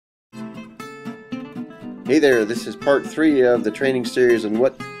Hey there, this is part 3 of the training series on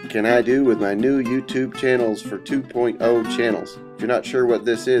what can I do with my new YouTube channels for 2.0 channels. If you're not sure what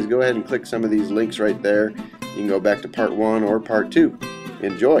this is, go ahead and click some of these links right there. You can go back to part 1 or part 2.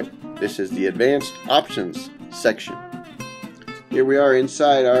 Enjoy! This is the advanced options section. Here we are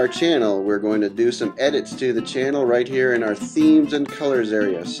inside our channel. We're going to do some edits to the channel right here in our themes and colors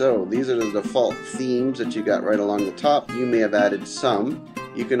area. So these are the default themes that you got right along the top. You may have added some.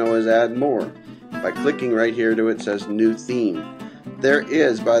 You can always add more by clicking right here to it says new theme. There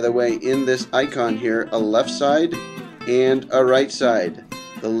is, by the way, in this icon here a left side and a right side.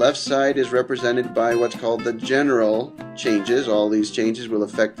 The left side is represented by what's called the general changes. All these changes will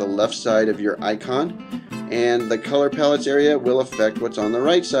affect the left side of your icon, and the color palettes area will affect what's on the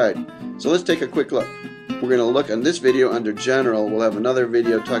right side. So let's take a quick look. We're going to look in this video under general. We'll have another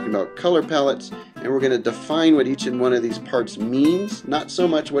video talking about color palettes, and we're going to define what each and one of these parts means, not so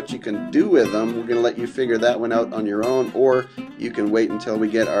much what you can do with them. We're going to let you figure that one out on your own, or you can wait until we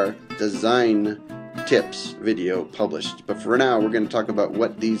get our design tips video published. But for now, we're going to talk about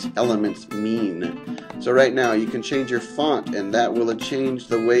what these elements mean. So right now you can change your font, and that will change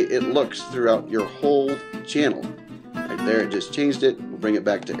the way it looks throughout your whole channel. Right there, it just changed it. We'll bring it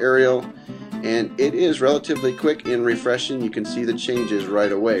back to Arial, and it is relatively quick in refreshing. You can see the changes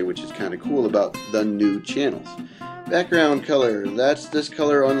right away, which is kind of cool about the new channels. Background color, that's this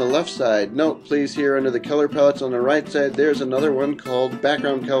color on the left side. Note please, here under the color palettes on the right side, there's another one called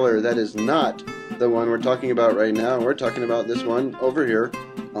background color. That is not the one we're talking about right now. We're talking about this one over here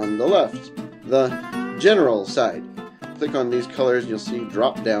on the left, the general side. Click on these colors and you'll see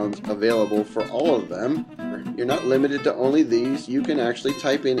drop downs available for all of them. You're not limited to only these. You can actually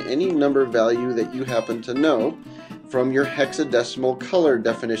type in any number value that you happen to know from your hexadecimal color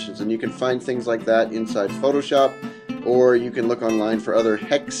definitions, and you can find things like that inside Photoshop, or you can look online for other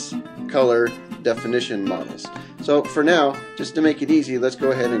hex color definition models. So for now, just to make it easy, let's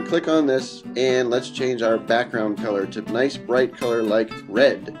go ahead and click on this, and let's change our background color to a nice bright color like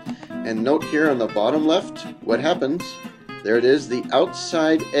red. And note here on the bottom left what happens. There it is, the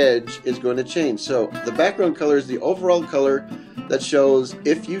outside edge is going to change. So the background color is the overall color that shows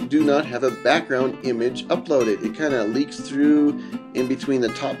if you do not have a background image uploaded. It kind of leaks through in between the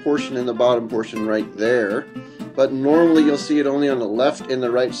top portion and the bottom portion right there. But normally you'll see it only on the left and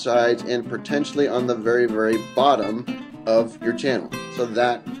the right sides, and potentially on the very, very bottom of your channel. So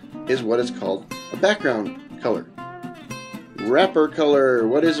that is what is called a background color. Wrapper color.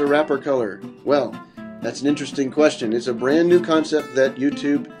 What is a wrapper color? Well, that's an interesting question. It's a brand new concept that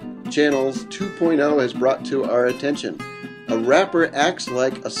YouTube Channels 2.0 has brought to our attention. A wrapper acts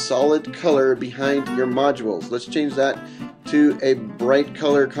like a solid color behind your modules. Let's change that to a bright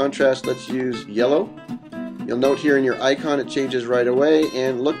color contrast. Let's use yellow. You'll note here in your icon it changes right away,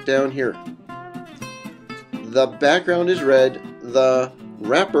 and look down here. The background is red, the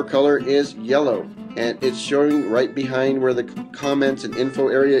wrapper color is yellow, and it's showing right behind where the comments and info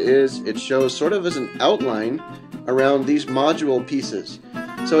area is. It shows sort of as an outline around these module pieces.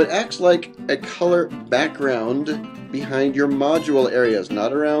 So it acts like a color background behind your module areas,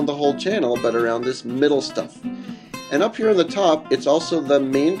 not around the whole channel, but around this middle stuff. And up here on the top, it's also the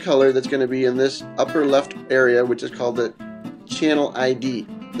main color that's going to be in this upper left area, which is called the channel ID.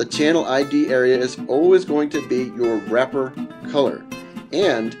 The channel ID area is always going to be your wrapper color.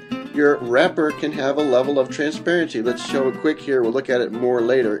 And your wrapper can have a level of transparency. Let's show it quick here. We'll look at it more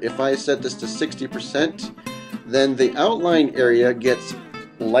later. If I set this to 60%, then the outline area gets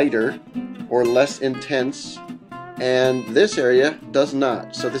lighter or less intense, and this area does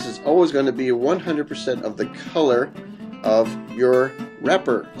not. So this is always going to be 100% of the color of your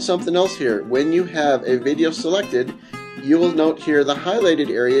wrapper. Something else here, when you have a video selected, you will note here the highlighted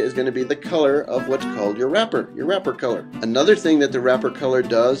area is going to be the color of what's called your wrapper color. Another thing that the wrapper color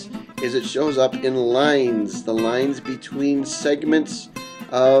does is it shows up in lines, the lines between segments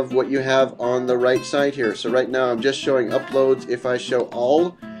of what you have on the right side here. So right now I'm just showing uploads. If I show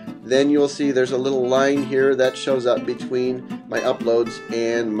all, then you'll see there's a little line here that shows up between my uploads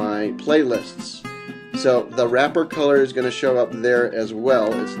and my playlists. So the wrapper color is going to show up there as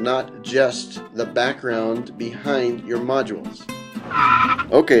well. It's not just the background behind your modules.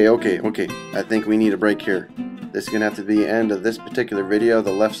 Okay. I think we need a break here. This is going to have to be the end of this particular video.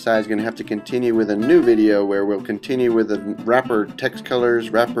 The left side is going to have to continue with a new video where we'll continue with the wrapper text colors,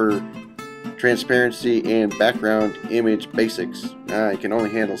 wrapper transparency, and background image basics. I can only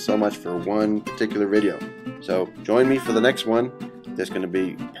handle so much for one particular video. So join me for the next one. There's going to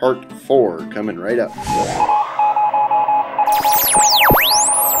be part 4 coming right up.